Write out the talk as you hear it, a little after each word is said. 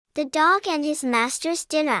The dog and his master's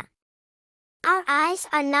dinner. Our eyes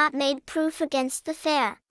are not made proof against the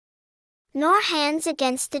fair, nor hands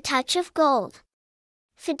against the touch of gold.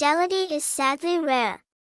 Fidelity is sadly rare,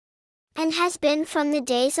 and has been from the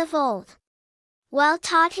days of old. Well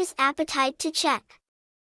taught his appetite to check,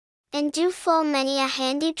 and do full many a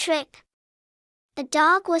handy trick. A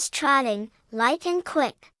dog was trotting, light and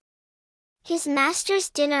quick, his master's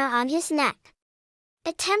dinner on his neck.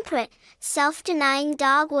 A temperate, self-denying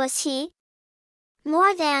dog was he,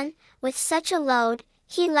 more than, with such a load,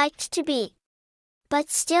 he liked to be. But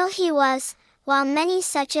still he was, while many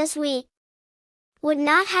such as we would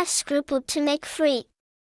not have scrupled to make free.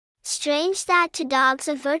 Strange that to dogs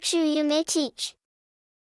a virtue you may teach,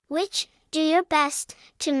 which, do your best,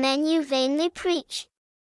 to men you vainly preach.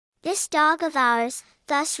 This dog of ours,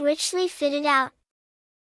 thus richly fitted out,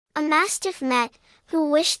 a mastiff met, who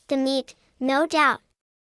wished the meat, no doubt.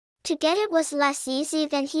 To get it was less easy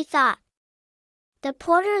than he thought. The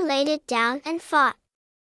porter laid it down and fought.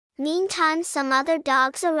 Meantime some other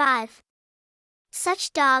dogs arrive.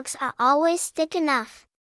 Such dogs are always thick enough,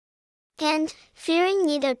 and, fearing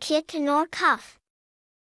neither kick nor cuff,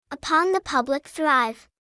 upon the public thrive.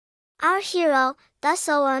 Our hero, thus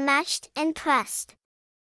o'ermatched and pressed,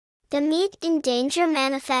 the meat in danger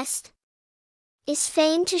manifest, is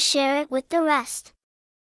fain to share it with the rest.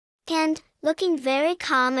 And, looking very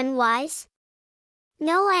calm and wise,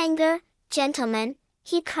 "No anger, gentlemen,"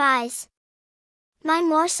 he cries, "my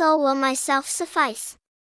morsel will myself suffice.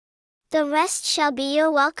 The rest shall be your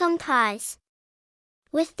welcome prize."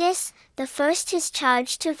 With this, the first his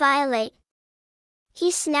charge to violate, he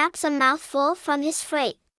snaps a mouthful from his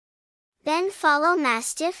freight. Then follow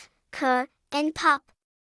mastiff, cur, and pup,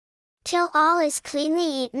 till all is cleanly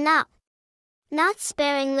eaten up. Not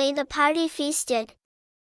sparingly the party feasted,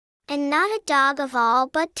 and not a dog of all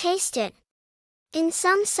but tasted. In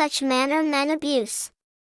some such manner men abuse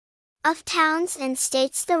of towns and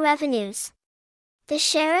states the revenues. The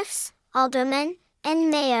sheriffs, aldermen, and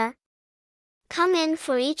mayor come in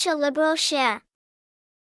for each a liberal share.